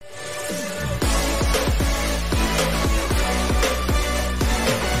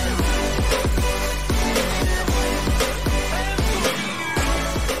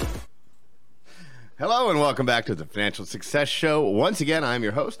welcome back to the Financial Success Show. Once again, I'm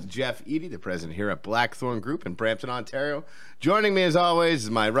your host, Jeff Eady, the president here at Blackthorn Group in Brampton, Ontario. Joining me, as always, is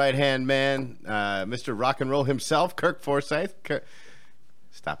my right-hand man, Mr. Rock and Roll himself, Kirk Forsyth.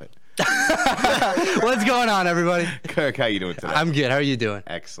 Stop it. What's going on, everybody? Kirk, how you doing today? I'm good. How are you doing?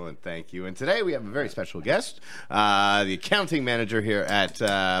 Excellent, thank you. And today we have a very special guest, the accounting manager here at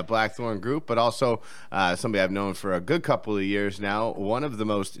Blackthorn Group, but also somebody I've known for a good couple of years now, one of the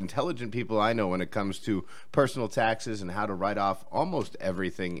most intelligent people I know when it comes to personal taxes and how to write off almost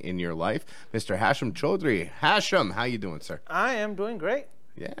everything in your life, Mr. Hashim Chaudhry. Hashim, how you doing, sir? I am doing great.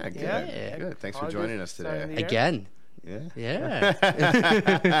 Yeah, good. Yeah. Good. Thanks for joining us today. Again. Yeah.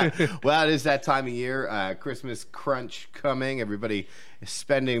 Well, it is that time of year. Christmas crunch coming. Everybody is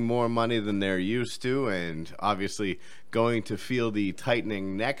spending more money than they're used to, and obviously going to feel the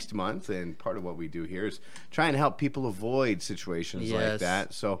tightening next month. And part of what we do here is try and help people avoid situations like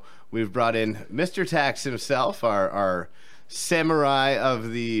that. So we've brought in Mr. Tax himself, our samurai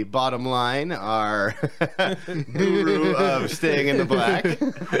of the bottom line, our guru of staying in the black.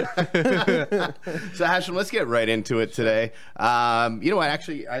 So, Hashim, let's get right into it today. You know what?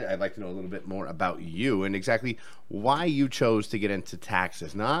 Actually, I'd like to know a little bit more about you and exactly why you chose to get into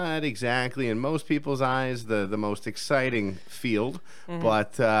taxes. Not exactly, in most people's eyes, the most exciting field,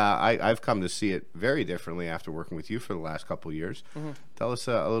 but I've come to see it very differently after working with you for the last couple of years. Tell us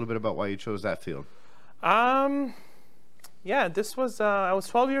a little bit about why you chose that field. Yeah, this was, I was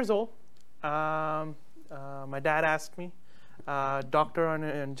 12 years old. My dad asked me, doctor or an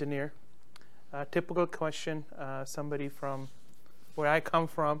engineer. Typical question somebody from where I come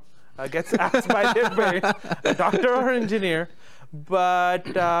from gets asked by their parents, a doctor or engineer. But,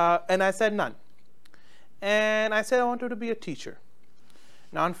 and I said none. And I said I wanted to be a teacher.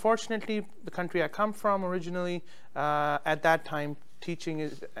 Now, unfortunately, the country I come from originally, at that time,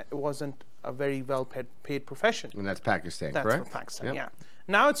 teaching wasn't a very well-paid profession. And that's Pakistan, that's correct? That's Pakistan, Yep. yeah.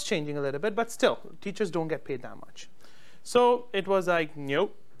 Now it's changing a little bit, but still, teachers don't get paid that much. So it was like,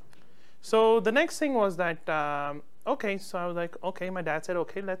 nope. So the next thing was that, okay, so I was like, okay, my dad said,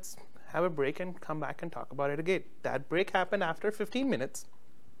 okay, let's have a break and come back and talk about it again. That break happened after 15 minutes.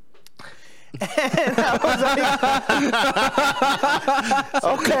 And I was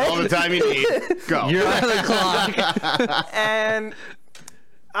like, okay. All the time you need. Go. You're on the clock. And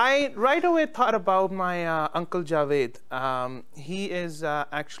I right away thought about my Uncle Javed. He is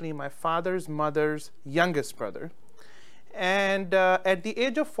actually my father's mother's youngest brother. And at the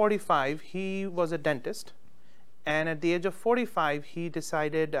age of 45, he was a dentist. And at the age of 45, he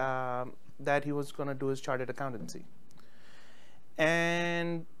decided that he was going to do his chartered accountancy.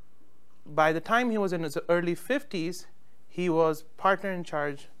 And by the time he was in his early 50s, he was partner in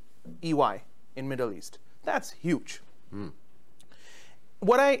charge EY in Middle East. That's huge.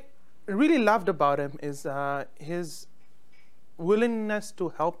 What I really loved about him is his willingness to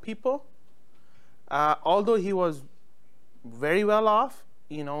help people. Although he was very well off,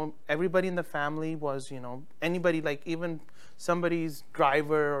 you know, everybody in the family was, you know, anybody, like even somebody's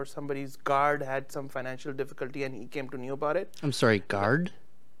driver or somebody's guard had some financial difficulty and he came to know about it. I'm sorry, guard?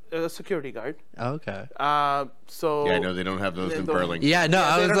 A security guard. Oh, okay. So Yeah, I know they don't have those in Burlington. Yeah, no,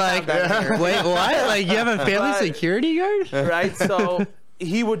 I was like, wait, what? Like, you have a family security guard? Right, so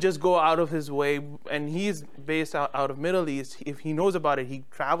he would just go out of his way, and he's based out of Middle East. If he knows about it, he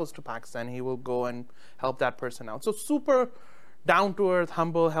travels to Pakistan. He will go and help that person out. So super down-to-earth,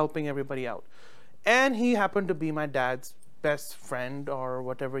 humble, helping everybody out. And he happened to be my dad's best friend, or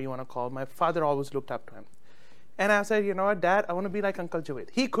whatever you want to call him. My father always looked up to him. And I said, you know what, Dad, I want to be like Uncle Javed.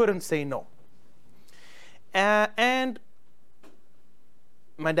 He couldn't say no. And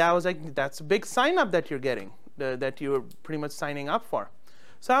my dad was like, that's a big sign-up that you're getting, that you're pretty much signing up for.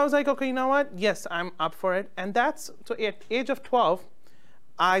 So I was like, okay, you know what? Yes, I'm up for it. And that's, so at age of 12,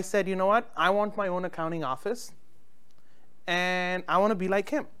 I said, you know what? I want my own accounting office. And I want to be like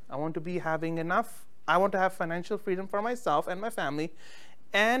him. I want to be having enough. I want to have financial freedom for myself and my family.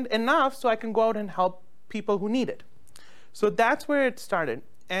 And enough so I can go out and help people who need it. So that's where it started.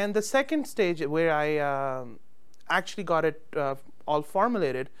 And the second stage where I actually got it all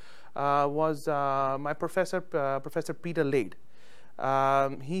formulated was my professor, Professor Peter Lade.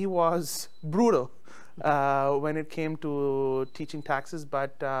 He was brutal when it came to teaching taxes,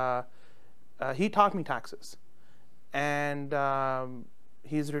 but he taught me taxes. And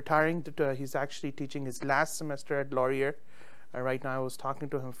he's retiring. He's actually teaching his last semester at Laurier. Right now, I was talking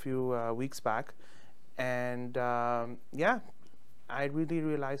to him a few weeks back. And yeah, I really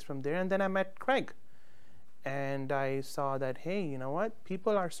realized from there. And then I met Craig. And I saw that, hey, you know what?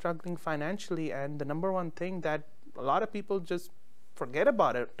 People are struggling financially. And the number one thing that a lot of people just forget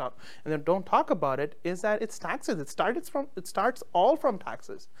about it and then don't talk about it is that it's taxes. It starts all from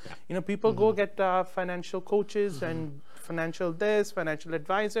taxes. You know, people go get financial coaches and financial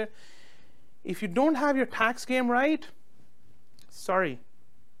advisor. If you don't have your tax game right, sorry,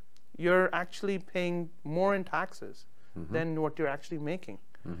 you're actually paying more in taxes than what you're actually making.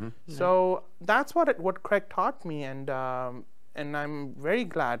 So that's what Craig taught me, and I'm very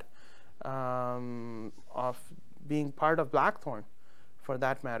glad of being part of Blackthorn, for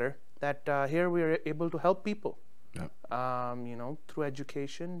that matter. That here we are able to help people. You know, through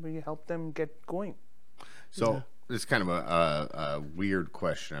education, we help them get going. So it's kind of a weird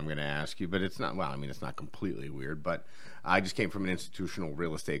question I'm going to ask you, but it's not. Well, I mean, it's not completely weird. But I just came from an institutional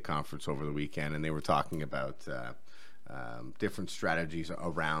real estate conference over the weekend, and they were talking about different strategies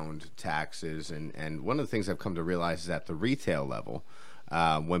around taxes. And one of the things I've come to realize is at the retail level,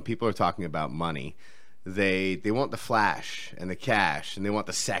 when people are talking about money, they want the flash and the cash, and they want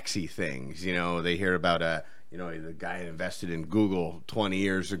the sexy things. You know, they hear about the guy that invested in Google 20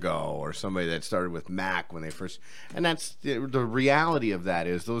 years ago, or somebody that started with Mac when they first, and that's the reality of that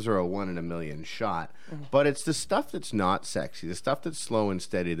is those are a 1 in a million shot. But it's the stuff that's not sexy, the stuff that's slow and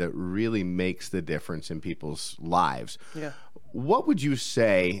steady, that really makes the difference in people's lives. Yeah. What would you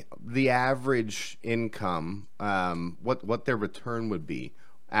say the average income, what their return would be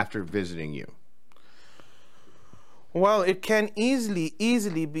after visiting you? Well, it can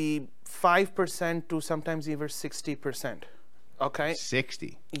easily be 5% to sometimes even 60%. Okay.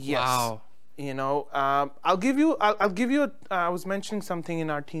 60. Yes. Wow. You know, I'll give you. I was mentioning something in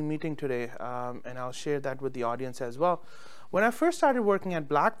our team meeting today, and I'll share that with the audience as well. When I first started working at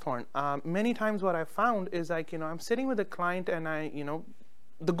Blackthorn, many times what I found is like, I'm sitting with a client, and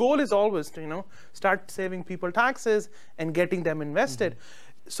the goal is always to start saving people taxes and getting them invested.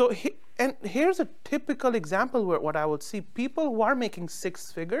 So and here's a typical example where what I would see: people who are making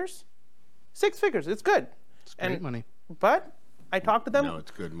six figures, it's good. It's great money. But I talk to them. No,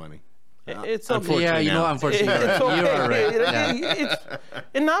 it's good money. It's okay. Unfortunately, Yeah, unfortunately, It's okay. you are right. Yeah. It's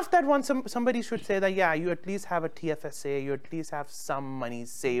enough that somebody should say that, yeah, you at least have a TFSA, you at least have some money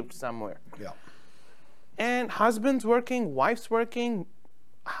saved somewhere. Yeah. And husband's working, wife's working,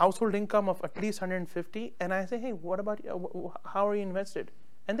 household income of at least 150, and I say, hey, what about you? How are you invested?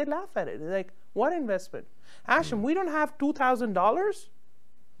 And they laugh at it. They're like, what investment? Ashim, we don't have $2,000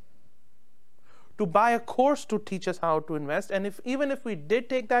 to buy a course to teach us how to invest. And even if we did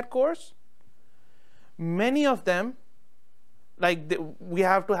take that course, many of them, we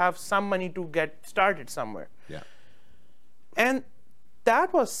have to have some money to get started somewhere. Yeah. And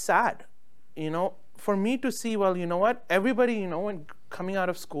that was sad, for me to see, well, you know what? Everybody, when coming out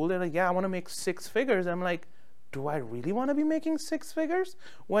of school, they're like, yeah, I want to make six figures. I'm like, do I really want to be making six figures?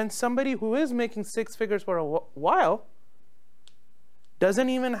 When somebody who is making six figures for a while doesn't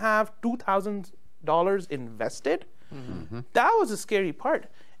even have $2,000 invested. That was a scary part.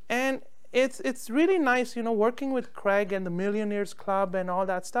 And it's really nice, working with Craig and the Millionaires Club and all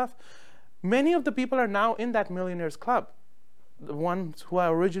that stuff. Many of the people are now in that Millionaires Club. The ones who I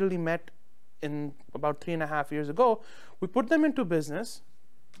originally met in about 3.5 years ago, we put them into business,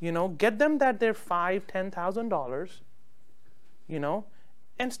 get them that they're $5,000, $10,000,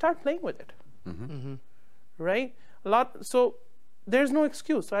 and start playing with it. Right? So there's no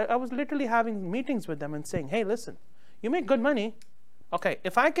excuse. So I was literally having meetings with them and saying, hey, listen, you make good money. Okay,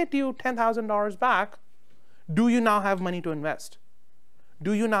 if I get you $10,000 back, do you now have money to invest?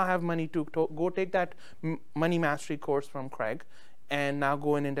 Do you now have money to go take that money mastery course from Craig and now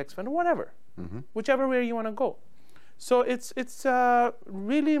go in index fund or whatever, whichever way you want to go? So it's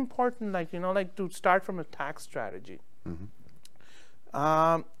really important, to start from a tax strategy.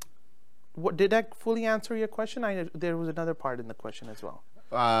 Did I fully answer your question? There was another part in the question as well.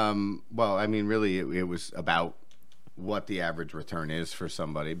 Well, I mean, really, it was about what the average return is for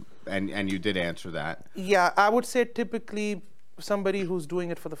somebody, and you did answer that. Yeah, I would say typically somebody who's doing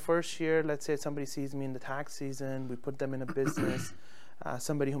it for the first year, let's say somebody sees me in the tax season, we put them in a business,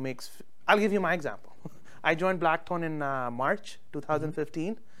 somebody who makes, I'll give you my example. I joined Blackthorn in March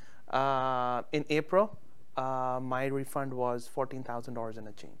 2015. In April, my refund was $14,000 and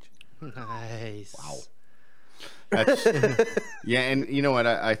a change. Nice. Wow. That's, yeah, and you know what?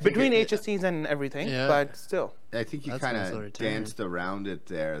 I think between HSCs and everything, but still. I think you kind of danced around it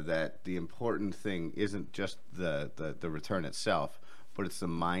there, that the important thing isn't just the return itself, but it's the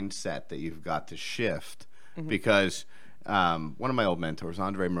mindset that you've got to shift. Because one of my old mentors,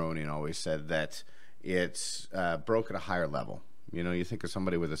 Andre Moronian, always said that it's broke at a higher level. You think of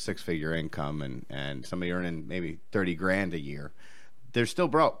somebody with a six-figure income and somebody earning maybe 30 grand a year, they're still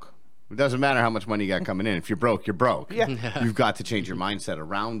broke. It doesn't matter how much money you got coming in. If you're broke, you're broke. Yeah. You've got to change your mindset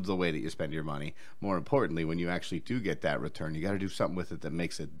around the way that you spend your money. More importantly, when you actually do get that return, you got to do something with it that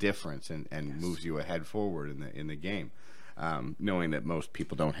makes a difference and moves you ahead forward in the game. Knowing that most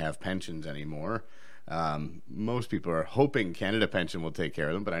people don't have pensions anymore. Most people are hoping Canada Pension will take care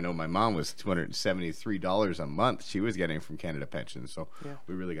of them, but I know my mom was $273 a month she was getting from Canada Pension, so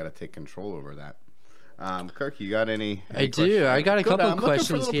we really got to take control over that. Kirk, you got any I do. questions? I got a couple I'm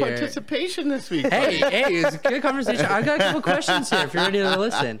questions looking for a little here. participation this week. Hey, it's a good conversation. I got a couple questions here if you're ready to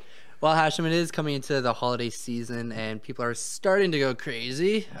listen. Well, Hashem, it is coming into the holiday season, and people are starting to go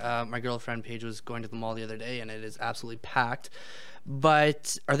crazy. My girlfriend Paige was going to the mall the other day, and it is absolutely packed.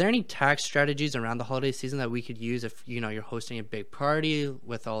 But are there any tax strategies around the holiday season that we could use if, you're hosting a big party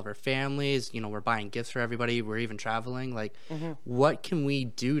with all of our families, we're buying gifts for everybody, we're even traveling, like what can we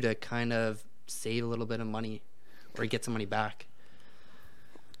do to kind of save a little bit of money or get some money back?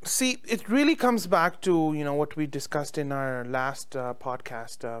 See, it really comes back to, what we discussed in our last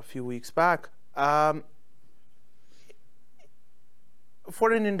podcast a few weeks back. For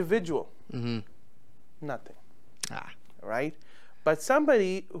an individual, nothing, right? But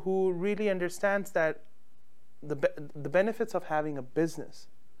somebody who really understands that the benefits of having a business,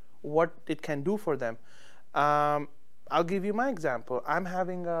 what it can do for them. I'll give you my example. I'm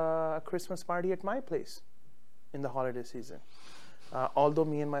having a Christmas party at my place in the holiday season. Although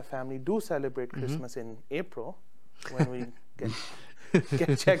me and my family do celebrate Christmas in April, when we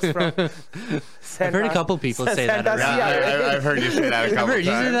get checks from Santa. I've heard a couple people say that. I've heard you say that a couple I've heard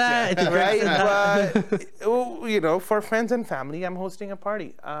you say that. Right? But, for friends and family, I'm hosting a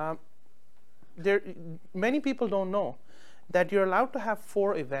party. Many people don't know that you're allowed to have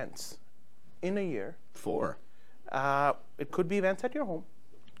 4 events in a year. 4. It could be events at your home.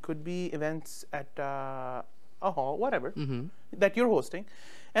 It could be events at a hall, whatever, that you're hosting.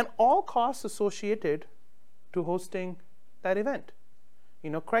 And all costs associated to hosting that event.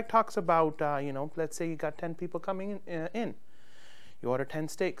 Craig talks about, let's say you got 10 people coming in. You order 10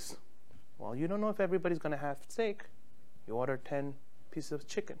 steaks. Well, you don't know if everybody's going to have steak. You order 10 pieces of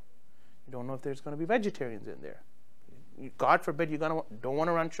chicken. You don't know if there's going to be vegetarians in there. God forbid you don't want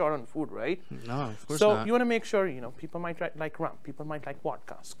to run short on food, right? No, of course so not. you want to make sure, people might like rum. People might like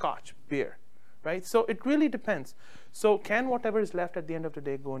vodka, scotch, beer, right? So it really depends. So can whatever is left at the end of the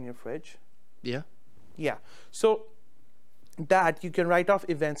day go in your fridge? Yeah. Yeah. So that you can write off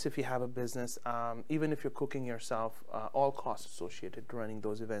events if you have a business, even if you're cooking yourself, all costs associated to running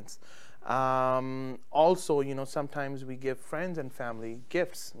those events. Also, sometimes we give friends and family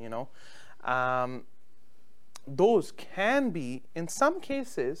gifts, those can be, in some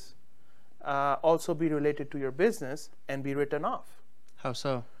cases, also be related to your business and be written off. How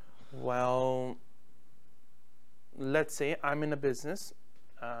so? Well, let's say I'm in a business.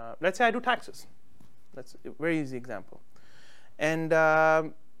 Let's say I do taxes. That's a very easy example. And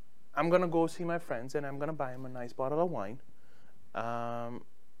I'm going to go see my friends and I'm going to buy them a nice bottle of wine.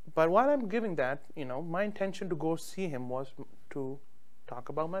 But while I'm giving that, my intention to go see him was to talk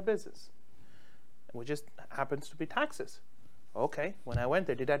about my business, which just happens to be taxes. Okay, when I went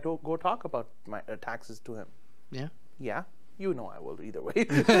there, did I go talk about my taxes to him? Yeah. Yeah. I will either way.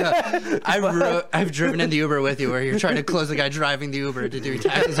 I've driven in the Uber with you where you're trying to close the guy driving the Uber to do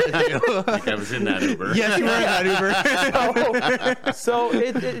taxes with you. I was in that Uber. Yes, you were in that Uber. So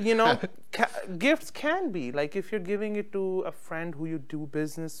gifts can be, like if you're giving it to a friend who you do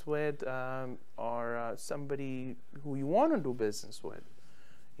business with, or somebody who you want to do business with,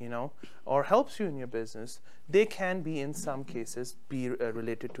 or helps you in your business, they can be, in some cases, be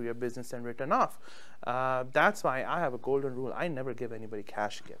related to your business and written off. That's why I have a golden rule. I never give anybody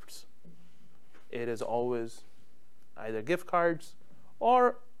cash gifts. It is always either gift cards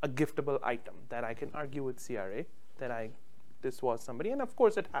or a giftable item that I can argue with CRA that this was somebody. And of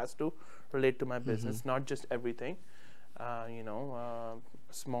course, it has to relate to my business, not just everything.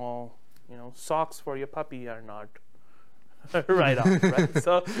 Small, socks for your puppy are not right off, right?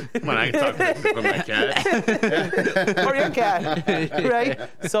 So when I talk to my cat or your cat, right?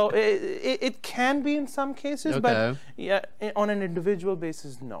 So it can be in some cases, but yeah, on an individual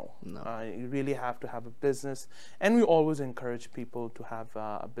basis, no. You really have to have a business, and we always encourage people to have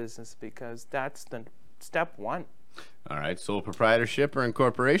a business because that's the step one. All right, sole proprietorship or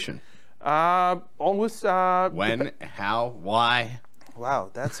incorporation? Always. When, how, why? Wow,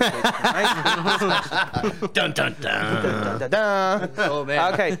 that's a big Dun dun dun. dun, dun, dun. Oh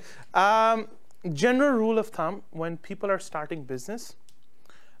man. Okay. General rule of thumb: when people are starting business,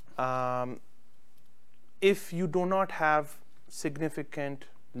 if you do not have significant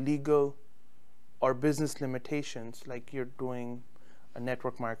legal or business limitations, like you're doing a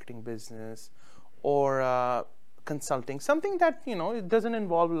network marketing business, or consulting, something that it doesn't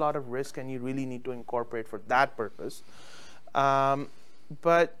involve a lot of risk and you really need to incorporate for that purpose, and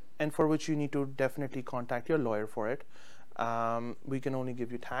for which you need to definitely contact your lawyer for it. We can only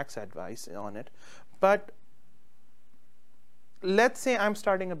give you tax advice on it. But let's say I'm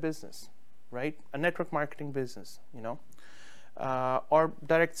starting a business, right? A network marketing business, or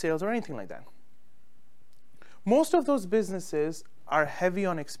direct sales or anything like that. Most of those businesses are heavy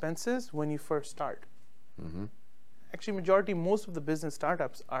on expenses when you first start. Mm-hmm. Actually, most of the business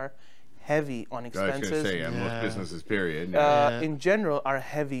startups are heavy on expenses. I was going to say, most businesses, period. In general, are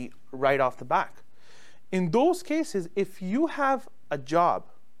heavy right off the back. In those cases, if you have a job,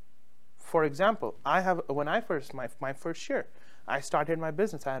 for example, when I first, my first year, I started my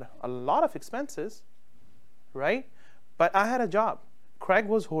business. I had a lot of expenses, right? But I had a job. Craig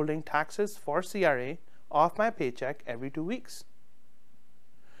was holding taxes for CRA off my paycheck every 2 weeks.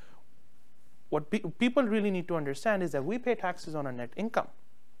 What people really need to understand is that we pay taxes on our net income.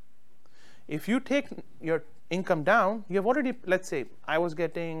 If you take your income down, you have already, let's say, I was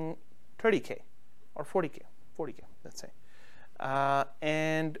getting 30K or 40K, let's say.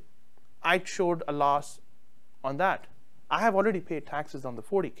 And I showed a loss on that. I have already paid taxes on the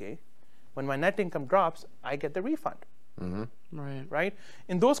 40K. When my net income drops, I get the refund. Mm-hmm. Right?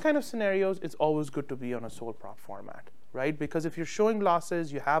 In those kind of scenarios, it's always good to be on a sole prop format, right? Because if you're showing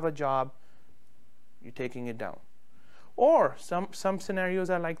losses, you have a job, you're taking it down. Or some scenarios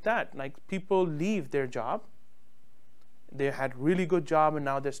are like that. Like people leave their job, they had really good job, and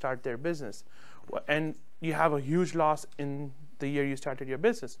now they start their business. And you have a huge loss in the year you started your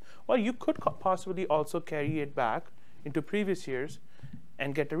business. Well, you could possibly also carry it back into previous years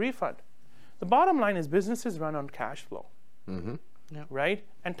and get a refund. The bottom line is businesses run on cash flow, Mm-hmm. right?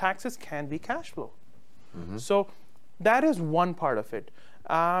 And taxes can be cash flow. Mm-hmm. So that is one part of it.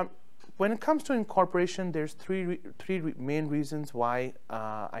 When it comes to incorporation, there's three main reasons why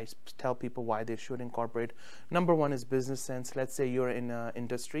I tell people why they should incorporate. Number one is business sense. Let's say you're in an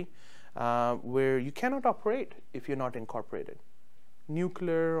industry where you cannot operate if you're not incorporated.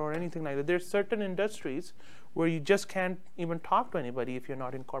 Nuclear or anything like that. There's certain industries where you just can't even talk to anybody if you're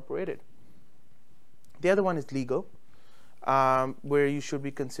not incorporated. The other one is legal, where you should be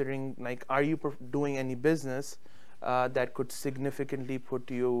considering, like, are you doing any business that could significantly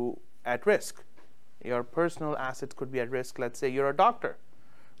put you at risk? Your personal assets could be at risk. Let's say you're a doctor,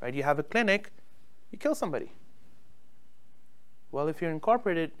 right? You have a clinic, you kill somebody. Well, if you're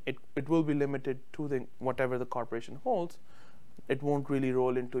incorporated, it will be limited to whatever the corporation holds. It won't really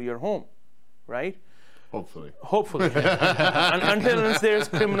roll into your home, right? Hopefully. Until there's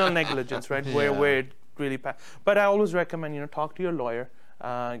criminal negligence, right? Yeah. Where it really. But I always recommend, talk to your lawyer.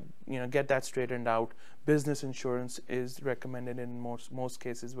 Get that straightened out. Business insurance is recommended in most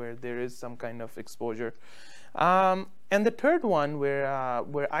cases where there is some kind of exposure. And the third one where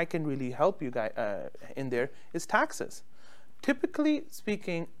I can really help you guys in there is taxes. Typically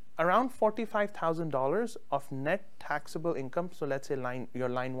speaking, around $45,000 of net taxable income. So let's say your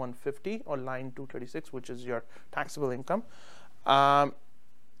line 150 or line 236, which is your taxable income.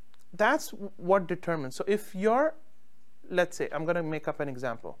 That's what determines. So if let's say, I'm going to make up an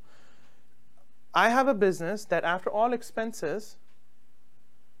example. I have a business that after all expenses,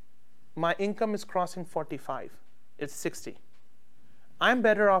 my income is crossing 45. It's 60. I'm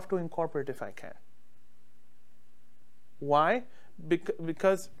better off to incorporate if I can. Why?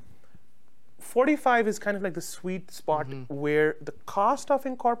 Because 45 is kind of like the sweet spot where the cost of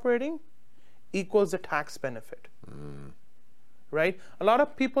incorporating equals the tax benefit. Right? A lot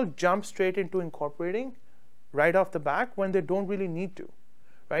of people jump straight into incorporating right off the back when they don't really need to.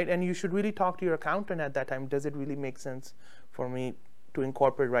 Right? And you should really talk to your accountant at that time. Does it really make sense for me to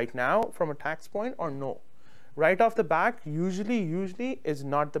incorporate right now from a tax point or no? Right off the back, usually is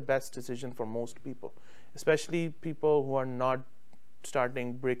not the best decision for most people, especially people who are not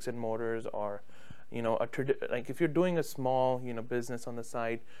starting bricks and mortars or, like if you're doing a small, business on the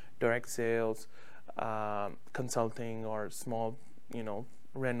side, direct sales, consulting or small,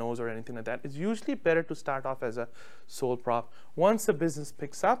 renos or anything like that, it's usually better to start off as a sole prop. Once the business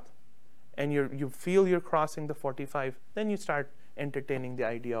picks up and you feel you're crossing the 45, then you start entertaining the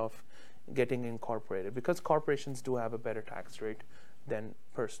idea of getting incorporated, because corporations do have a better tax rate than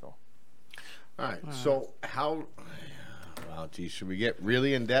personal. All right. So well, geez, should we get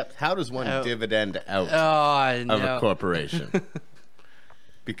really in depth? How does one dividend out of a corporation?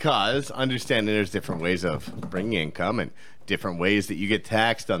 Because understanding there's different ways of bringing income and different ways that you get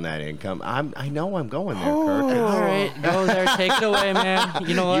taxed on that income. I know I'm going there, Kirk. All right, go there, take it away, man.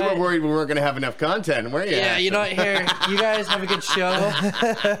 You know what? You were worried we weren't going to have enough content, weren't you? Yeah, you know what? Here, you guys have a good show.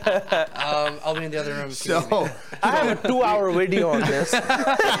 I'll be in the other room. So, I have a 2-hour video on this.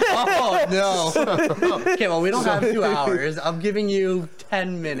 Oh no. Okay, well we don't have 2 hours. I'm giving you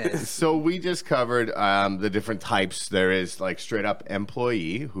 10 minutes. so we just covered the different types. There is like straight up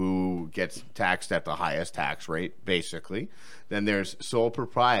employee who gets taxed at the highest tax rate, basically. Then there's sole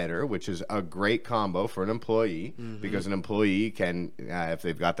proprietor, which is a great combo for an employee because an employee can, if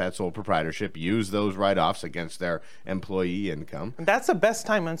they've got that sole proprietorship, use those write-offs against their employee income. And that's the best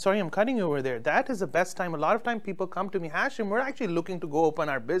time. I'm sorry, I'm cutting you over there. That is the best time. A lot of time people come to me, Hashim, we're actually looking to go open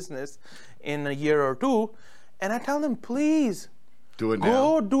our business in a year or two. And I tell them, please, Do it now.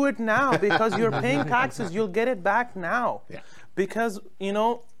 go do it now because you're paying taxes. You'll get it back now. Yeah. Because,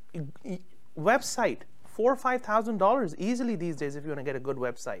 website, $4,000 or $5,000 easily these days if you want to get a good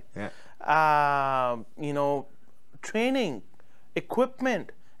website. Yeah. Training,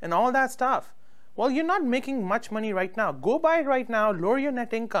 equipment, and all that stuff. Well, you're not making much money right now. Go buy it right now, lower your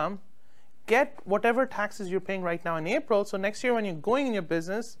net income, get whatever taxes you're paying right now in April. So next year when you're going in your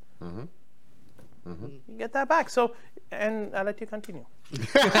business, you get that back. So, and I'll let you continue.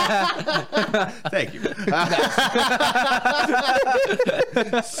 Thank you.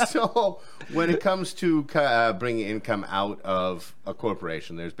 So, when it comes to bringing income out of a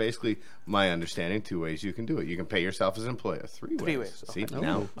corporation, there's basically, my understanding, 2 ways you can do it. You can pay yourself as an employer. Three ways. See,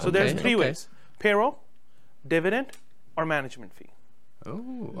 now. So there's 3 ways: payroll, dividend, or management fee.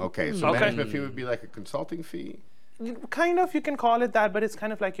 Oh, okay. So management fee would be like a consulting fee? Kind of, you can call it that, but it's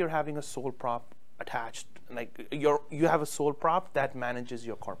kind of like you're having a sole prop attached. Like you have a sole prop that manages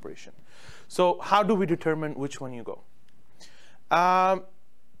your corporation. So how do we determine which one you go?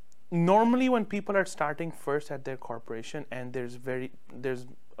 Normally, when people are starting first at their corporation and there's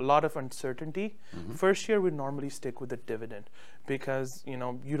a lot of uncertainty, first year we normally stick with the dividend because you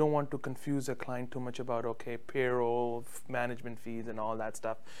don't want to confuse a client too much about payroll, management fees, and all that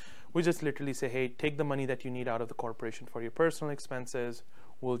stuff. We just literally say, hey, take the money that you need out of the corporation for your personal expenses.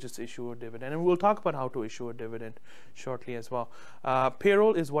 We'll just issue a dividend. And we'll talk about how to issue a dividend shortly as well.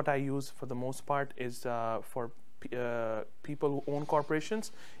 Payroll is what I use for the most part, is for people who own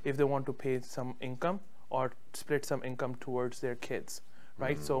corporations if they want to pay some income or split some income towards their kids,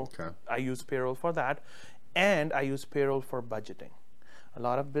 right? So I use payroll for that. And I use payroll for budgeting. A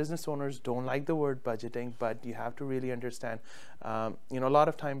lot of business owners don't like the word budgeting, but you have to really understand, a lot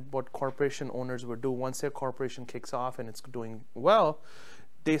of time what corporation owners would do once their corporation kicks off and it's doing well,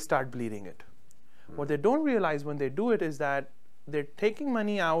 they start bleeding it. What they don't realize when they do it is that they're taking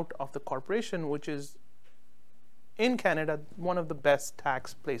money out of the corporation, which is in Canada, one of the best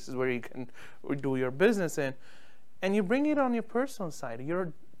tax places where you can do your business in, and you bring it on your personal side.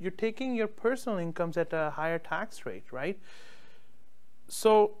 You're taking your personal incomes at a higher tax rate, right?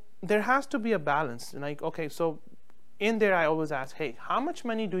 So there has to be a balance. So in there I always ask, hey, how much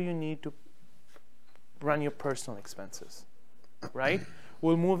money do you need to run your personal expenses, right?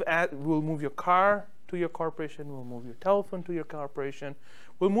 We'll move your car to your corporation. We'll move your telephone to your corporation.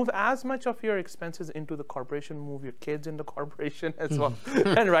 We'll move as much of your expenses into the corporation, move your kids into corporation as well,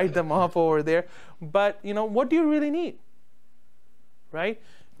 and write them off over there. But, what do you really need, right?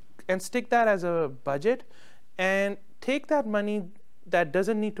 And stick that as a budget and take that money that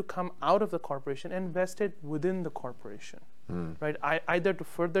doesn't need to come out of the corporation and invest it within the corporation, right? Either to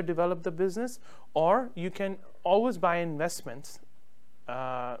further develop the business, or you can always buy investments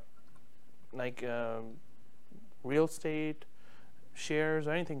like real estate, shares,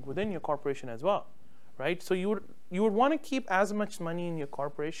 or anything within your corporation as well, right? So you would want to keep as much money in your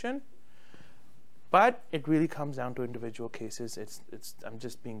corporation, but it really comes down to individual cases. I'm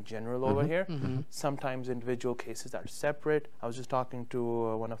just being general over here. Sometimes individual cases are separate. I was just talking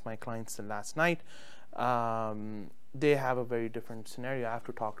to one of my clients last night. They have a very different scenario. I have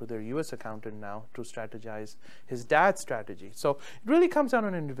to talk to their U.S. accountant now to strategize his dad's strategy. So it really comes down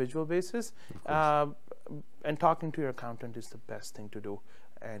on an individual basis. And talking to your accountant is the best thing to do.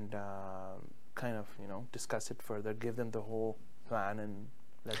 And kind of, discuss it further, give them the whole plan and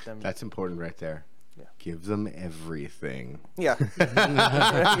let them... That's important right there. Yeah. Give them everything. Yeah.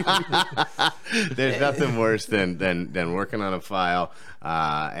 There's nothing worse than working on a file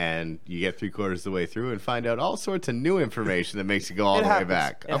and you get 3/4 of the way through and find out all sorts of new information that makes you go all the way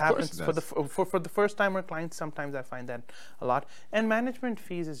back. It happens for the first timer clients. Sometimes I find that a lot. And management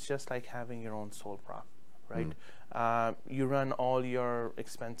fees is just like having your own sole prop, right? You run all your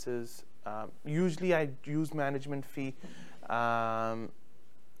expenses. Usually I use management fee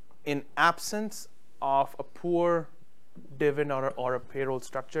in absence of a poor dividend or a payroll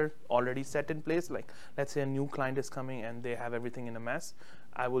structure already set in place, like let's say a new client is coming and they have everything in a mess,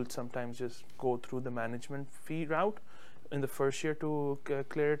 I will sometimes just go through the management fee route in the first year to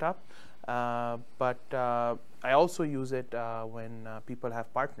clear it up. But I also use it when people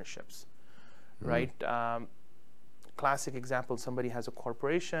have partnerships, right? Classic example, somebody has a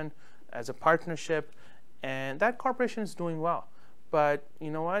corporation as a partnership, and that corporation is doing well. But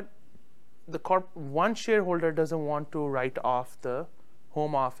you know what? One shareholder doesn't want to write off the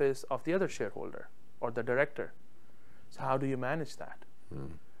home office of the other shareholder or the director. So how do you manage that?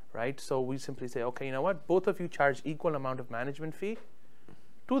 Right? So we simply say, okay, you know what? Both of you charge equal amount of management fee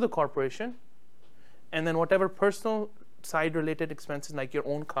to the corporation, and then whatever personal side related expenses like your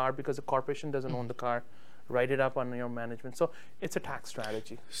own car, because the corporation doesn't own the car, write it up on your management. So it's a tax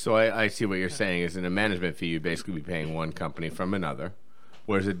strategy. So I see what you're saying is in a management fee, you'd basically be paying one company from another,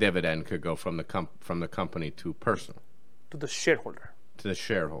 whereas a dividend could go from the company to personal. To the shareholder. To the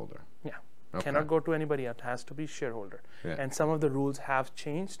shareholder. Yeah. Okay. Cannot go to anybody else. It has to be shareholder. Yeah. And some of the rules have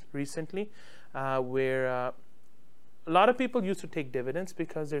changed recently where a lot of people used to take dividends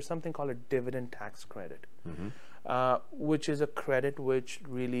because there's something called a dividend tax credit, which is a credit which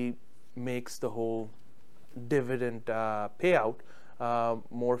really makes the whole dividend payout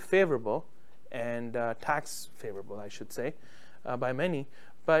more favorable and tax favorable, I should say, by many.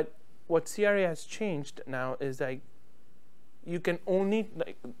 But what CRA has changed now is that you can only,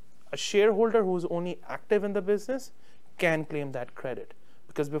 a shareholder who's only active in the business can claim that credit.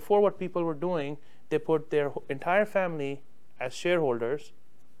 Because before, what people were doing, they put their entire family as shareholders,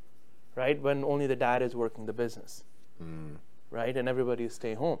 right, when only the dad is working the business, right, and everybody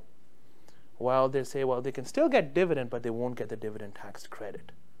stay home. Well, they say, well, they can still get dividend, but they won't get the dividend tax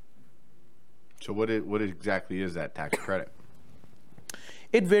credit. So what exactly is that tax credit?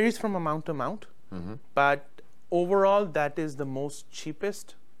 It varies from amount to amount, but overall, that is the most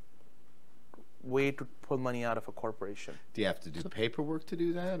cheapest way to pull money out of a corporation. Do you have to do paperwork to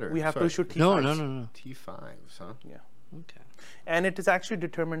do that? Or We have to issue T5s. No. T5s, huh? Yeah. Okay. And it is actually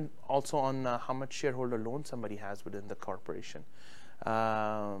determined also on how much shareholder loan somebody has within the corporation.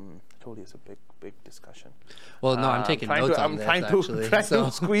 Totally, it's a big discussion. Well, no, I'm taking notes on this, actually. Trying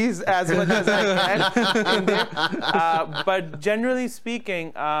to squeeze as much as I can in there. But generally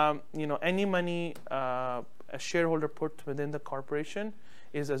speaking, any money a shareholder put within the corporation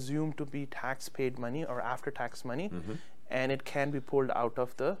is assumed to be tax-paid money or after-tax money, and it can be pulled out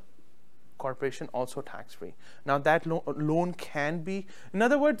of the corporation also tax-free. Now, that loan can be, in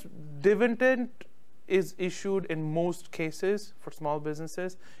other words, dividend is issued in most cases for small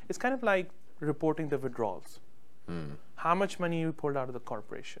businesses. It's kind of like reporting the withdrawals. How much money you pulled out of the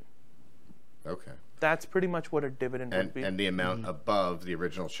corporation. Okay. That's pretty much what a dividend would be. And the amount above the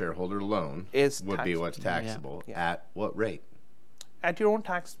original sharedholder loan would be what's taxable. Yeah. At what rate? At your own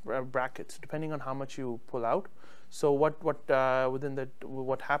tax brackets, depending on how much you pull out. So what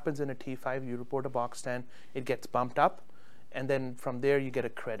happens in a T5, you report a box 10, it gets bumped up, and then from there you get a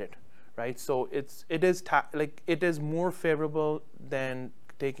credit, right? So it is more favorable than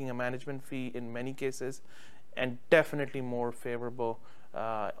taking a management fee in many cases, and definitely more favorable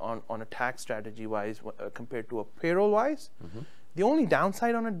on a tax strategy wise compared to a payroll wise. The only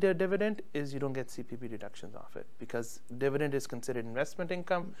downside on a dividend is you don't get CPP deductions off it, because dividend is considered investment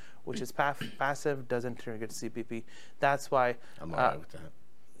income, which is passive, doesn't trigger CPP. That's why I'm all right with that.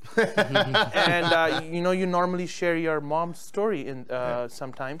 and you normally share your mom's story in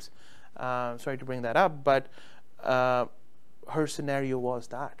sometimes. Sorry to bring that up, but her scenario was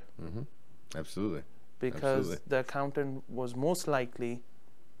that. Absolutely. Because the accountant was most likely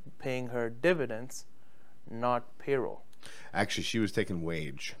paying her dividends, not payroll. Actually, she was taking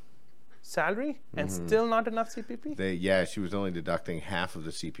wage. Salary and still not enough CPP? She was only deducting half of the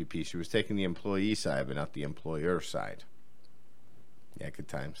CPP. She was taking the employee side, but not the employer side. Yeah, good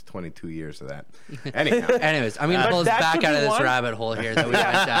times. 22 years of that. Anyways, I'm going to pull us back out of this rabbit hole here that we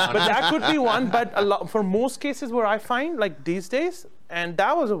went down. But that could be one. But for most cases where I find, like these days, and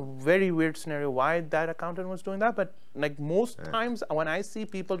that was a very weird scenario why that accountant was doing that. But like most times when I see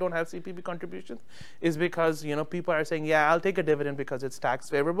people don't have CPP contributions, is because people are saying, yeah, I'll take a dividend because it's tax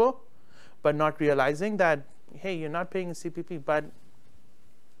favorable, but not realizing that, hey, you're not paying a CPP. But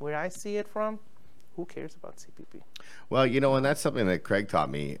where I see it from, who cares about CPP? Well, and that's something that Craig taught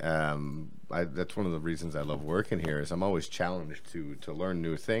me. That's one of the reasons I love working here is I'm always challenged to learn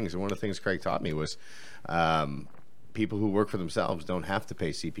new things. And one of the things Craig taught me was people who work for themselves don't have to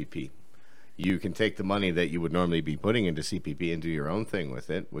pay CPP. you can take the money that you would normally be putting into CPP and do your own thing with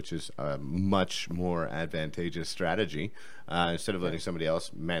it, which is a much more advantageous strategy instead of letting somebody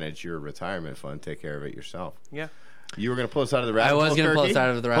else manage your retirement fund. Take care of it yourself. Yeah. You were going to pull us out of the rabbit hole. I was going to pull us out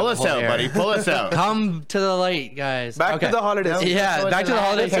of the rabbit hole. Pull us out, buddy. Pull us out. Come to the light, guys. Back to the holidays. Yeah, back to the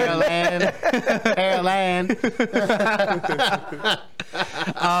holidays. Caroline.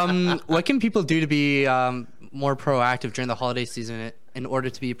 What can people do to be more proactive during the holiday season in order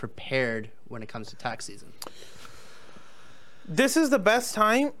to be prepared when it comes to tax season? This is the best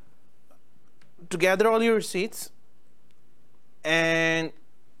time to gather all your receipts and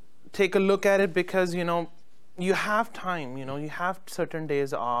take a look at it, because you have time. You have certain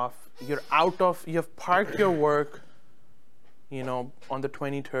days off. You've parked your work on the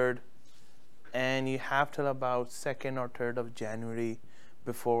 23rd, and you have till about 2nd or 3rd of January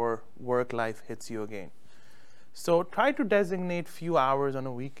before work life hits you again. So try to designate few hours on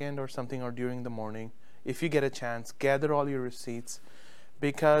a weekend or something, or during the morning, if you get a chance. Gather all your receipts,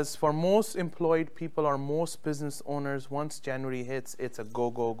 because for most employed people or most business owners, once January hits, it's a go,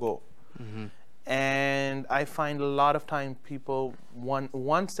 go, go. Mm-hmm. And I find a lot of time people,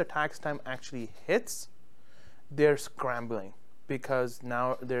 once the tax time actually hits, they're scrambling, because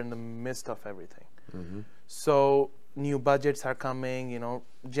now they're in the midst of everything. Mm-hmm. So new budgets are coming,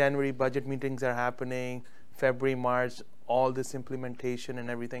 January budget meetings are happening, February, March, all this implementation and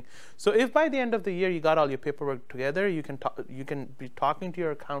everything. So if by the end of the year you got all your paperwork together, you can be talking to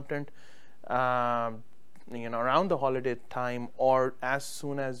your accountant, around the holiday time or as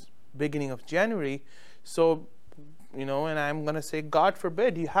soon as beginning of January. So, and I'm going to say, God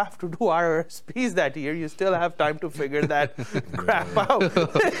forbid, you have to do RRSPs that year. You still have time to figure that crap out.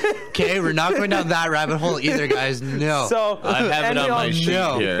 Okay, we're not going down that rabbit hole either, guys. No. So I have it on my sheet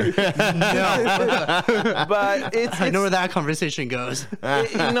here. No. But I know where that conversation goes.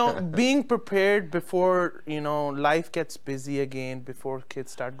 Being prepared before, life gets busy again, before kids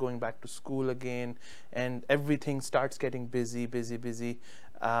start going back to school again, and everything starts getting busy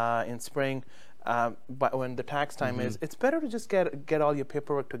in spring. But when the tax time is, it's better to just get all your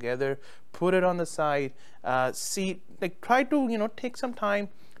paperwork together, put it on the side, try to, take some time,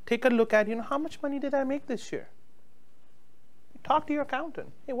 take a look at, how much money did I make this year? Talk to your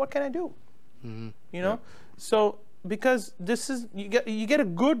accountant. Hey, what can I do? Mm-hmm. So because this is, you get a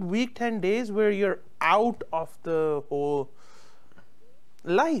good week, 10 days where you're out of the whole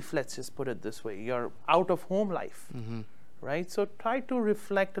life, let's just put it this way. You're out of home life. Mm-hmm. Right, so try to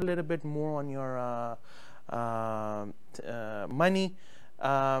reflect a little bit more on your money.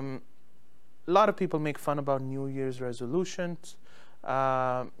 A lot of people make fun about New Year's resolutions.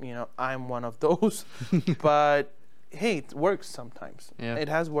 I'm one of those, but hey, it works sometimes. Yeah. It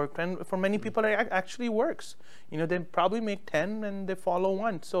has worked, and for many people, it actually works. They probably make 10 and they follow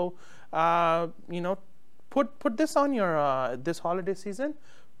one. So, put this on your this holiday season.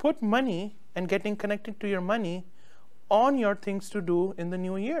 Put money and getting connected to your money on your things to do in the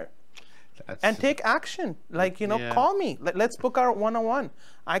new year. And take action. Call me. Let's book our one-on-one.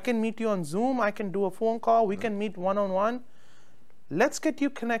 I can meet you on Zoom. I can do a phone call. We can meet one-on-one. Let's get you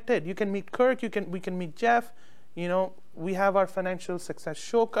connected. You can meet Kirk. We can meet Jeff. We have our Financial Success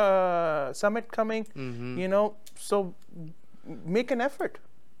Show Summit coming. Mm-hmm. So make an effort.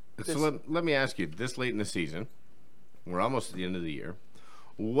 So let me ask you, this late in the season, we're almost at the end of the year.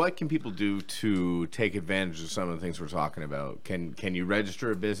 What can people do to take advantage of some of the things we're talking about? Can you register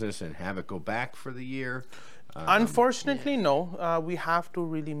a business and have it go back for the year? Unfortunately, no. We have to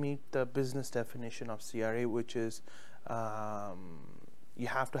really meet the business definition of CRA, which is you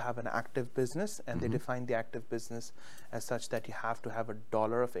have to have an active business, and they define the active business as such that you have to have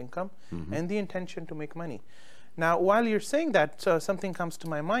 $1 of income and the intention to make money. Now, while you're saying that, something comes to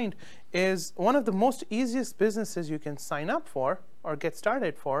my mind is one of the most easiest businesses you can sign up for or get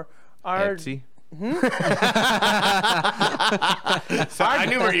started for are Etsy. I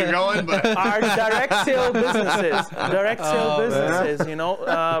knew where you're going, but are direct sale businesses.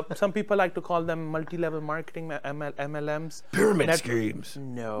 Some people like to call them multi-level marketing MLMs. Pyramid schemes.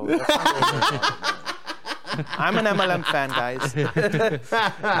 No. That's not I'm an MLM fan, guys.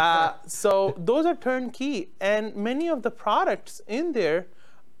 So those are turnkey, and many of the products in there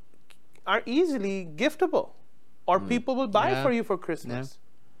are easily giftable, or people will buy for you for Christmas.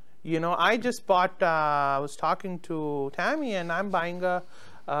 Yeah. I just bought. I was talking to Tammy, and I'm buying a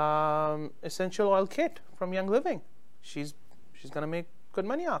essential oil kit from Young Living. She's gonna make good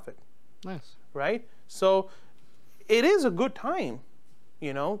money off it. Nice, right? So it is a good time,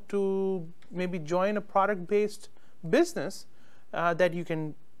 to maybe join a product-based business that you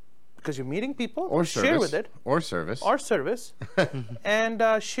can because you're meeting people. Or share with service. it. Or service. Or service,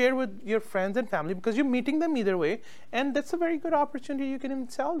 and share with your friends and family because you're meeting them either way, and that's a very good opportunity. You can even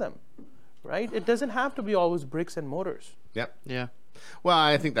sell them, right? It doesn't have to be always bricks and mortars. Yep. Yeah. Well,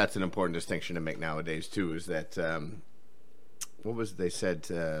 I think that's an important distinction to make nowadays too. Is that what was they said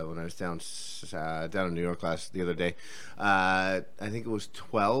when I was down in New York the other day? I think it was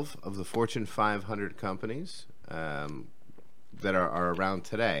 12 of the Fortune 500 companies that are around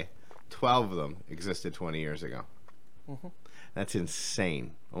today. 12 of them existed 20 years ago. That's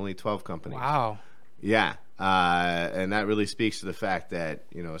insane. Only 12 companies. Wow. Yeah, and that really speaks to the fact that,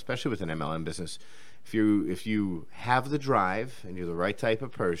 you know, especially with an MLM business, if you have the drive and you're the right type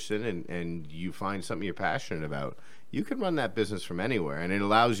of person and you find something you're passionate about, you can run that business from anywhere, and it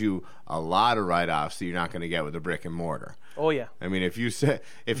allows you a lot of write-offs that you're not going to get with a brick and mortar. Oh yeah. I mean, if you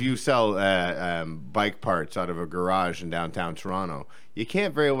sell bike parts out of a garage in downtown Toronto, you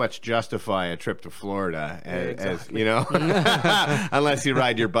can't very much justify a trip to Florida, as you know, unless you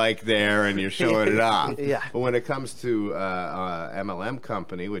ride your bike there and you're showing it off. Yeah. But when it comes to MLM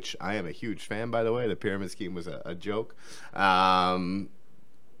company, which I am a huge fan, by the way, the pyramid scheme was a joke.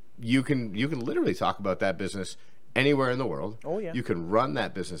 You can literally talk about that business anywhere in the world. Oh, yeah. You can run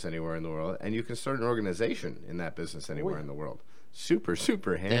that business anywhere in the world, and you can start an organization in that business anywhere in the world. Super,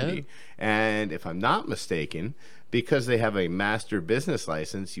 super handy. Yeah. And if I'm not mistaken, because they have a master business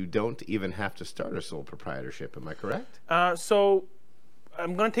license, you don't even have to start a sole proprietorship. Am I correct? So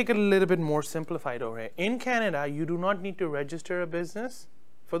I'm going to take it a little bit more simplified over here. In Canada, you do not need to register a business,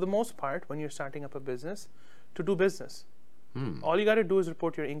 for the most part, when you're starting up a business, to do business. All you got to do is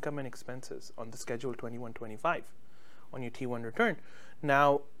report your income and expenses on the Schedule 2125 on your T1 return.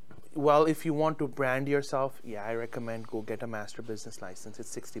 Now, well, if you want to brand yourself, yeah, I recommend go get a master business license.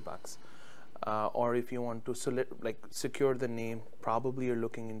 It's $60. Or if you want to secure the name, probably you're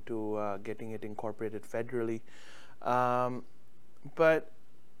looking into getting it incorporated federally. And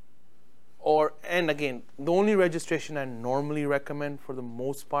again, the only registration I normally recommend for the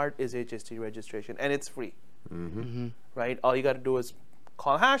most part is HST registration, and it's free. Right? All you got to do is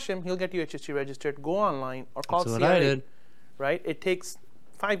call Hashim. He'll get you HST registered. Go online or call That's what CRA. I did. Right? It takes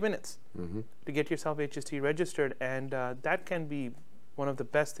 5 minutes to get yourself HST registered, and that can be one of the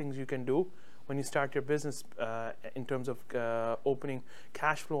best things you can do when you start your business in terms of opening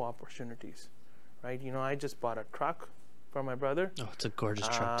cash flow opportunities. Right? You know, I just bought a truck for my brother. Oh, it's a gorgeous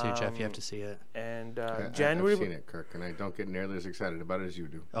truck too, Jeff. You have to see it. And January. I've seen it, Kirk, and I don't get nearly as excited about it as you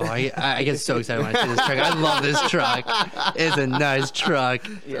do. Oh, I get so excited when I see this truck. I love this truck. It's a nice truck.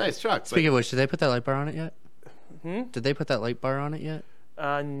 It's a nice truck. Speaking of which, did they put that light bar on it yet? Did they put that light bar on it yet?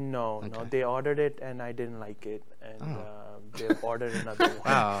 No. They ordered it, and I didn't like it, and they've ordered another one.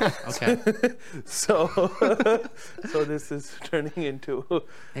 Wow. Okay. So this is turning into.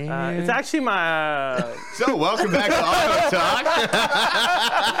 It's actually my. So welcome back to Auto Talk.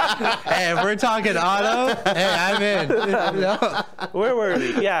 Hey, if we're talking auto, hey, I'm in. No. Where were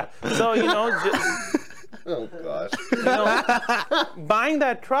we? Yeah. So Oh gosh. Buying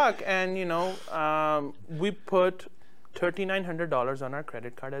that truck, and we put $3,900 on our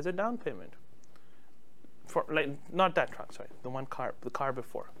credit card as a down payment. For not that truck, sorry, the car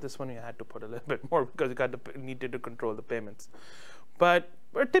before. This one you had to put a little bit more because you needed to control the payments. But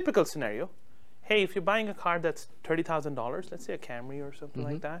a typical scenario, hey, if you're buying a car that's $30,000, let's say a Camry or something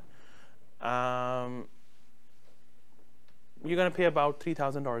like that, you're gonna pay about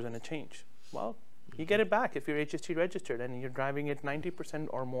 $3,000 and a change. Well, you get it back if you're HST registered and you're driving it 90%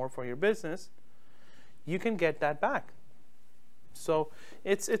 or more for your business. You can get that back. So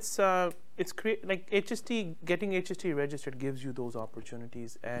it's HST, getting HST registered gives you those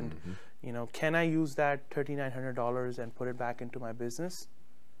opportunities. And can I use that $3,900 and put it back into my business?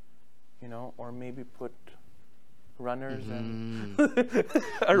 Or maybe put runners and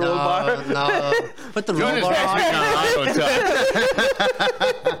a roll bar. No, put the roll bar on.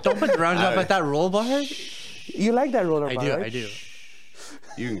 Don't put the runners up at that roll bar. You like that roller bar? I do.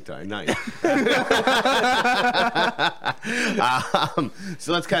 You can die. Nice.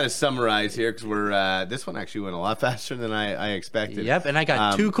 So let's kind of summarize here because we're this one actually went a lot faster than I expected. Yep, and I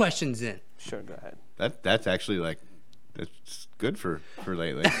got 2 questions in. Sure, go ahead. That's actually that's good for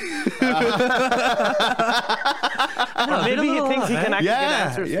lately. Or maybe he thinks he can actually get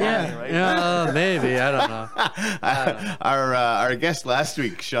answers for me, right? Yeah, maybe. I don't know. Our guest last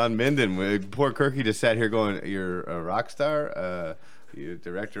week, Sean Minden, poor Kirky just sat here going, "You're a rock star. You're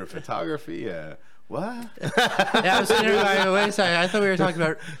director of photography. What?" Yeah, I was sitting there going, wait a second. I thought we were talking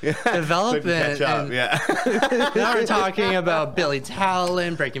about development. Catch up. Now we're talking about Billy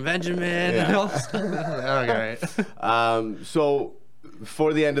Talent, Breaking Benjamin, and all this stuff. Okay. So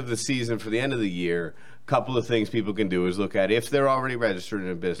for the end of the season, for the end of the year, a couple of things people can do is look at if they're already registered in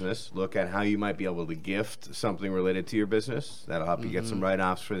a business, look at how you might be able to gift something related to your business. That'll help you get some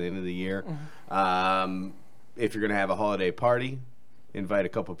write-offs for the end of the year. If you're going to have a holiday party, invite a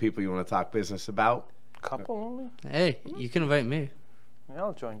couple of people you want to talk business about. Couple only? Hey, you can invite me. Yeah,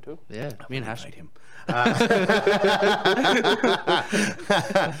 I'll join too. Yeah, me and Hash. Invite him.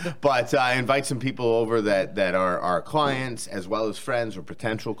 But invite some people over that are our clients as well as friends or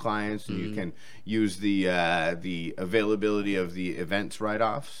potential clients, and you can use the availability of the events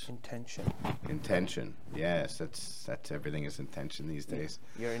write-offs. Intention. Yes, that's everything is intention these days.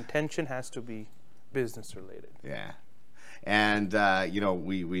 Your intention has to be business related. Yeah. And,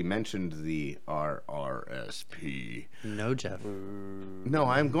 we mentioned the RRSP. No, Jeff. No,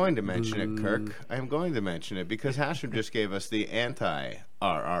 I'm going to mention it, Kirk. I'm going to mention it because Hashem just gave us the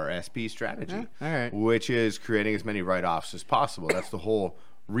anti-RRSP strategy, all right. which is creating as many write-offs as possible. That's the whole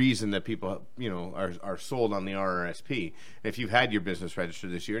reason that people, are sold on the RRSP. If you've had your business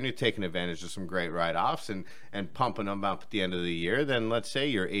registered this year and you've taken advantage of some great write-offs and pumping them up at the end of the year, then let's say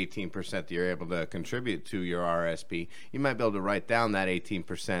you're 18% that you're able to contribute to your RRSP, you might be able to write down that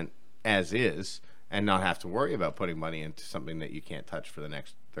 18% as is and not have to worry about putting money into something that you can't touch for the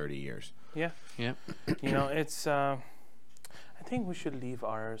next 30 years. Yeah. Yeah. It's I think we should leave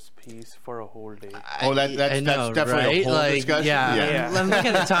RSPs for a whole day. That's definitely right? a whole discussion. Yeah. I'm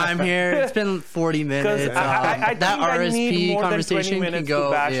looking at the time here. It's been 40 minutes. I think that I need RSP more conversation than 20 can minutes go.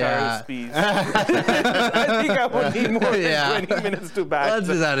 to bash RSPs. I think I would need more than 20 minutes to bash. Let's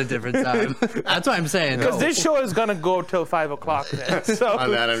do that a different time. That's what I'm saying. Because this show is gonna go till 5 o'clock. Then, so. On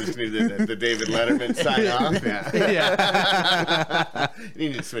that, I'm just going to do the David Letterman sign off. Yeah. You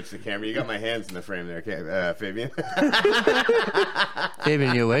need to switch the camera. You got my hands in the frame there, okay, Fabian.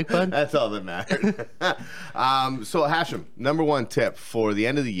 Fabian, you awake, bud? That's all that matters. So, Hashem, number one tip for the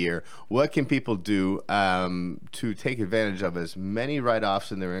end of the year: what can people do to take advantage of as many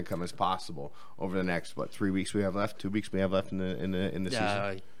write-offs in their income as possible over the next 3 weeks we have left, 2 weeks we have left in the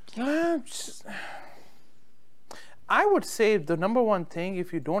season? I would say the number one thing: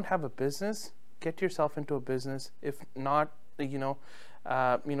 if you don't have a business, get yourself into a business. If not,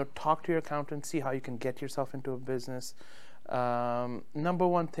 talk to your accountant, see how you can get yourself into a business. Number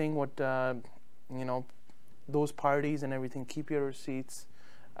one thing, those parties and everything, keep your receipts.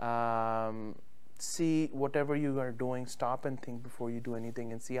 See whatever you are doing, stop and think before you do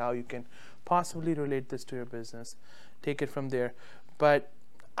anything and see how you can possibly relate this to your business. Take it from there. But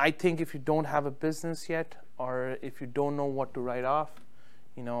I think if you don't have a business yet, or if you don't know what to write off,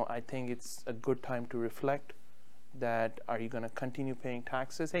 I think it's a good time to reflect that are you going to continue paying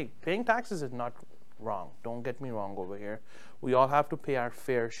taxes? Hey, paying taxes is not wrong. Don't get me wrong over here. We all have to pay our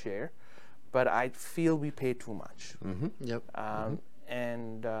fair share, but I feel we pay too much. Mm-hmm. Yep.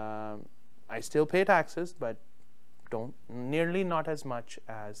 And I still pay taxes, but nearly not as much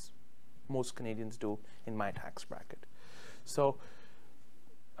as most Canadians do in my tax bracket. So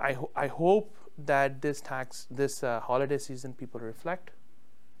I hope that this holiday season people reflect,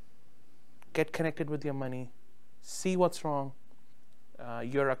 get connected with your money, see what's wrong.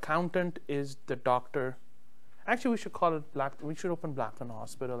 Your accountant is the doctor. Actually, we should call it we should open Blackton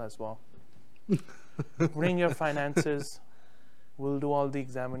Hospital as well. Bring your finances. We'll do all the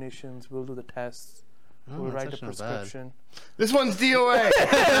examinations. We'll do the tests. We'll write a prescription. This one's DOA.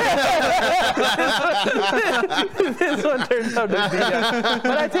 This one turns out to be.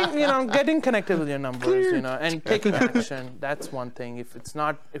 But I think getting connected with your numbers, and taking action. That's one thing. If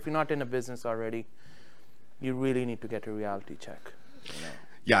you're not in a business already, you really need to get a reality check.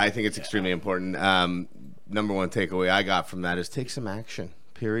 Yeah, I think it's extremely important. Number one takeaway I got from that is take some action.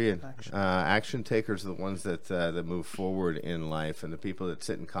 Period. Action takers are the ones that move forward in life, and the people that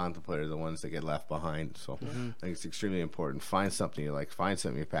sit and contemplate are the ones that get left behind. So I think it's extremely important. Find something you like. Find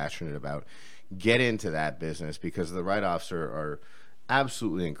something you're passionate about. Get into that business because the write-offs are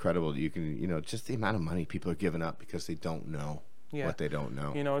absolutely incredible. You can, just the amount of money people are giving up because they don't know what they don't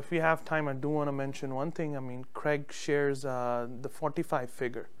know. If we have time, I do want to mention one thing. I mean, Craig shares the 45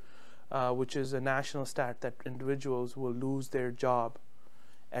 figure, which is a national stat that individuals will lose their job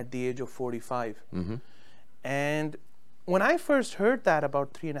at the age of 45. Mm-hmm. And when I first heard that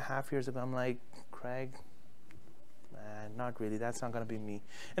about 3.5 years ago, I'm like, Craig, not really. That's not going to be me.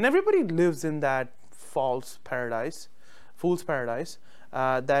 And everybody lives in that fool's paradise,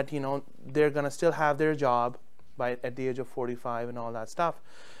 that, they're going to still have their job at the age of 45 and all that stuff.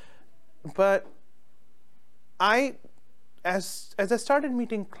 But as I started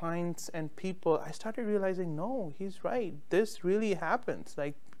meeting clients and people, I started realizing, no, he's right. This really happens.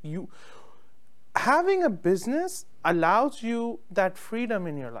 Like having a business allows you that freedom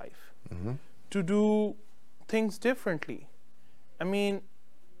in your life to do things differently. I mean,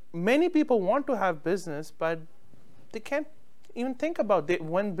 many people want to have business, but they can't even think about it.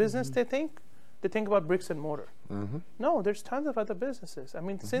 When business they think about bricks and mortar. No, there's tons of other businesses. I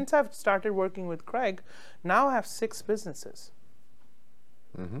mean, since I've started working with Craig, now I have 6 businesses.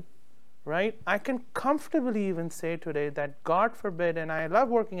 Right? I can comfortably even say today that God forbid, and I love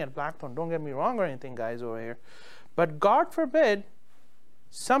working at Blackthorn, don't get me wrong or anything, guys over here, but God forbid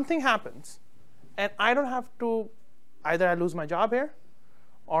something happens and I don't have to, either I lose my job here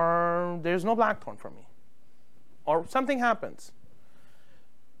or there's no Blackthorn for me, or something happens.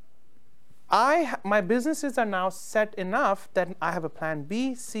 My businesses are now set enough that I have a plan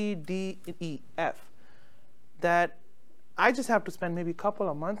B, C, D, E, F, that I just have to spend maybe a couple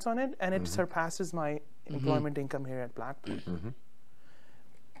of months on it, and it surpasses my employment income here at Blackthorn.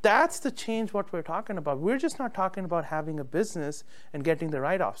 That's the change what we're talking about. We're just not talking about having a business and getting the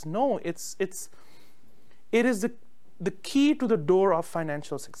write-offs. No, it is the key to the door of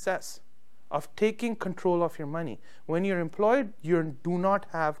financial success, of taking control of your money. When you're employed, you do not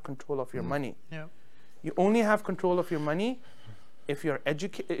have control of your money. Yeah. You only have control of your money if you're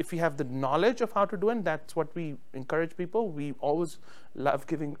if you have the knowledge of how to do it. That's what we encourage people. We always love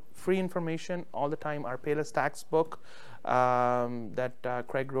giving free information all the time. Our Payless Tax book that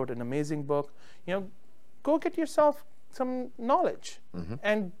Craig wrote, an amazing book. Go get yourself some knowledge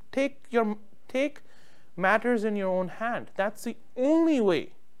and take matters in your own hand. That's the only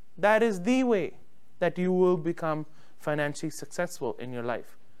way. That is the way that you will become financially successful in your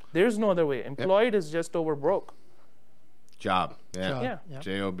life. There's no other way. Employed is just over broke. Job. Yeah.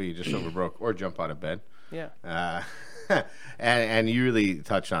 J-O-B, just over broke. Or jump out of bed. Yeah. And you really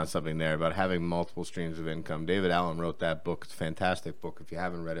touched on something there about having multiple streams of income. David Allen wrote that book. It's a fantastic book. If you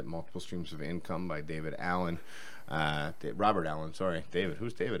haven't read it, Multiple Streams of Income by David Allen. Robert Allen, sorry. David.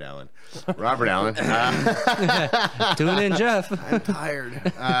 Who's David Allen? Robert Allen. Tune in, Jeff. I'm tired.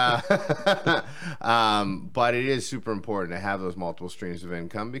 But it is super important to have those multiple streams of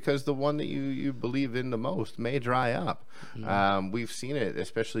income, because the one that you believe in the most may dry up. We've seen it,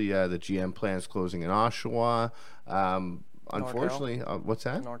 especially the GM plants closing in Oshawa. Unfortunately, what's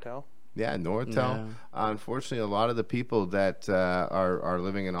that? Nortel. Yeah, Nortel. Unfortunately, a lot of the people that are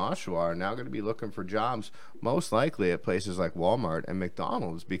living in Oshawa are now going to be looking for jobs, most likely at places like Walmart and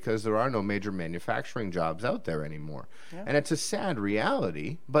McDonald's, because there are no major manufacturing jobs out there anymore. Yeah. And it's a sad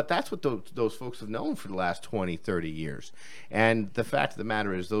reality, but that's what those folks have known for the last 20, 30 years. And the fact of the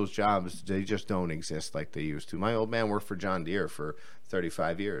matter is those jobs, they just don't exist like they used to. My old man worked for John Deere for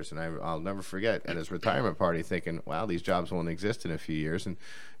 35 years, and I'll never forget at his retirement party thinking, wow, these jobs won't exist in a few years. And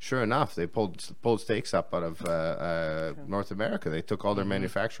sure enough, they pulled stakes up out of North America. They took all their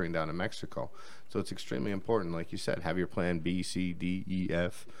manufacturing down to Mexico. So it's extremely important, like you said, have your plan B, C, D, E,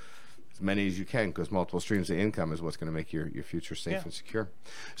 F, as many as you can, because multiple streams of income is what's going to make your future safe and secure.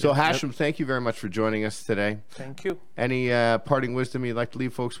 So Hashem, thank you very much for joining us today. Thank you. Any parting wisdom you'd like to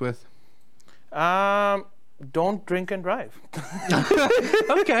leave folks with? Don't drink and drive.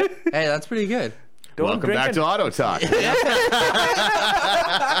 Okay. Hey, that's pretty good. Welcome back to Auto Talk. Hey,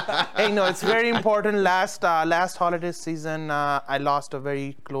 no, it's very important. Last holiday season, I lost a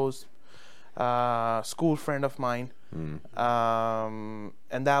very close school friend of mine, and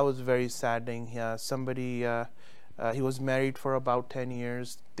that was very saddening. He was married for about 10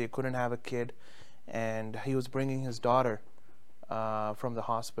 years. They couldn't have a kid, and he was bringing his daughter from the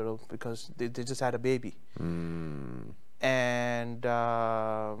hospital because they just had a baby. And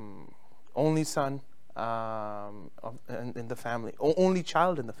only son in the family, only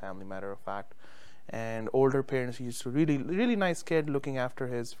child in the family, matter of fact. And older parents used to really nice kid looking after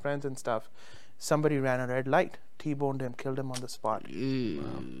his friends and stuff. Somebody ran a red light, T-boned him, killed him on the spot.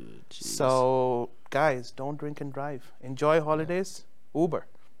 Wow. So guys, don't drink and drive. Enjoy holidays. Uber,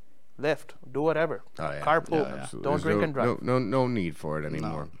 Lyft, do whatever. Carpool. Don't drink and drive. No need for it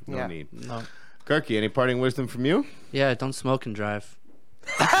anymore. No need. No. Kirky, any parting wisdom from you? Yeah, don't smoke and drive.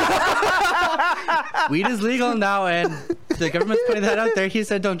 Weed is legal now, and the government's putting that out there. He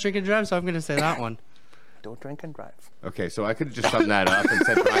said don't drink and drive, so I'm going to say that one. Don't drink and drive. Okay, so I could have just summed that up and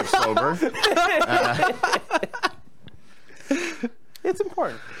said drive sober. It's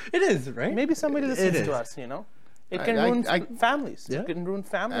important. It is, right? Maybe somebody listens to us, It can ruin families. Yeah. It can ruin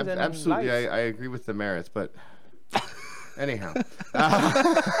families and absolutely, lives. I agree with the merits, but anyhow.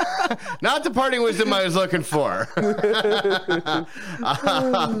 Not the parting wisdom I was looking for.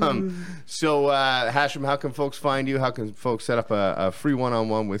 So, Hashem, how can folks find you? How can folks set up a free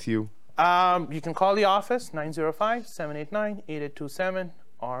one-on-one with you? You can call the office, 905-789-8827,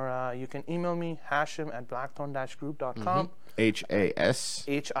 or you can email me, hashim@blackthorn-group.com. H-A-S.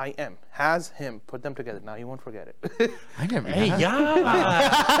 H-I-M. Has him. Put them together. Now you won't forget it. I never. Hey, yeah.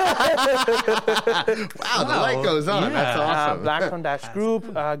 Wow, the light goes on. Yeah. That's awesome.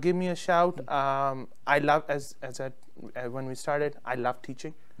 Blackthorn-group. Give me a shout. I love, when we started, I love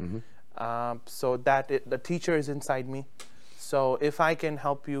teaching. So the teacher is inside me. So if I can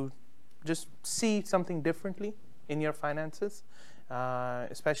help you just see something differently in your finances,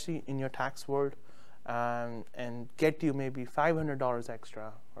 especially in your tax world, and get you maybe $500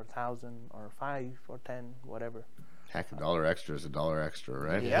 extra, or $1,000, or $5 or $10, whatever. Heck, $1 extra is $1 extra,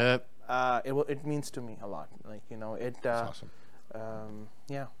 right? Yep. It means to me a lot. Like, That's awesome.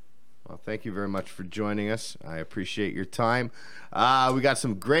 Yeah. Well, thank you very much for joining us. I appreciate your time. We got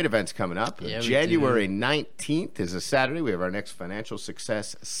some great events coming up. Yeah, we January 19th is a Saturday. We have our next Financial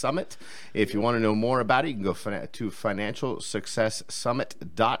Success Summit. If you want to know more about it, you can go to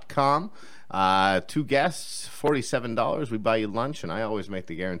financialsuccesssummit.com. 2 guests, $47. We buy you lunch, and I always make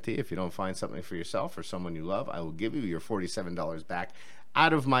the guarantee if you don't find something for yourself or someone you love, I will give you your $47 back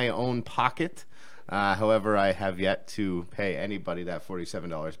out of my own pocket. However, I have yet to pay anybody that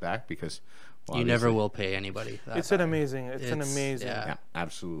 $47 back because You never will pay anybody. It's an amazing. It's an amazing. Yeah,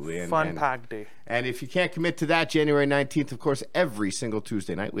 absolutely. Fun packed day. And if you can't commit to that, January 19th, of course, every single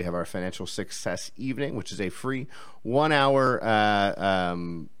Tuesday night, we have our Financial Success Evening, which is a free 1 hour, I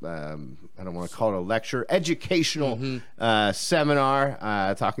don't want to call it a lecture, educational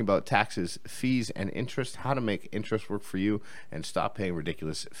seminar talking about taxes, fees, and interest, how to make interest work for you and stop paying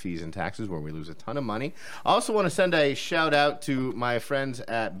ridiculous fees and taxes where we lose a ton of money. I also want to send a shout out to my friends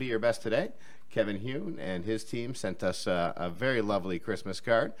at Be Your Best Today. Kevin Hune and his team sent us a very lovely Christmas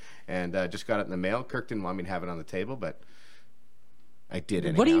card, and just got it in the mail. Kirk didn't want me to have it on the table, but I did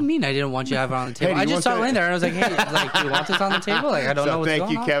anyhow. What do you mean I didn't want you to have it on the table? Hey, I just saw it in there, and I was like, hey, like, do you want this on the table? Like, I don't know what's going on.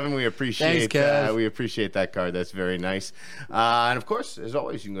 Thank you, Kevin. We appreciate Thanks, Kev. We appreciate that card. That's very nice. And, of course, as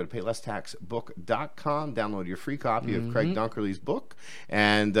always, you can go to paylesstaxbook.com, download your free copy of Craig Dunkerley's book,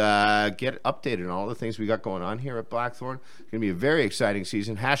 and get updated on all the things we got going on here at Blackthorn. It's going to be a very exciting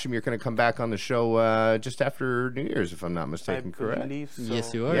season. Hashim, you're going to come back on the show just after New Year's, if I'm not mistaken, correct? I believe so.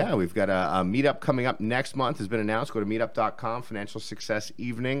 Yes, you are. Yeah, we've got a meetup coming up next month. Has been announced. Go to meetup.com, Financial Success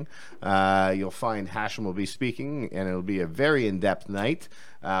Evening. You'll find Hashim will be speaking, and it'll be a very in-depth night.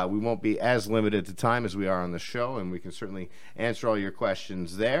 We won't be as limited to time as we are on the show, and we can certainly answer all your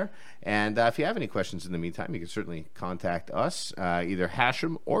questions there. And if you have any questions in the meantime, you can certainly contact us, either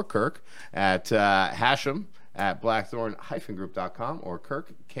Hashim or Kirk, at Hashim at blackthorn-group.com, or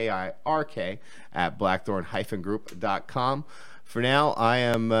Kirk, K-I-R-K, at blackthorn-group.com. For now, I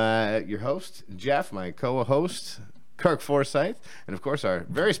am your host, Jeff, my co-host, Kirk Forsyth, and of course our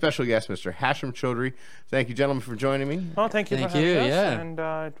very special guest, Mr. Hashim Chaudhry. Thank you, gentlemen, for joining me. Oh, thank you for having us, and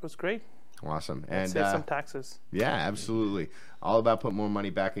it was great. Awesome. Let's save some taxes. Yeah, absolutely. All about putting more money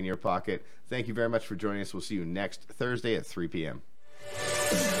back in your pocket. Thank you very much for joining us. We'll see you next Thursday at 3 p.m.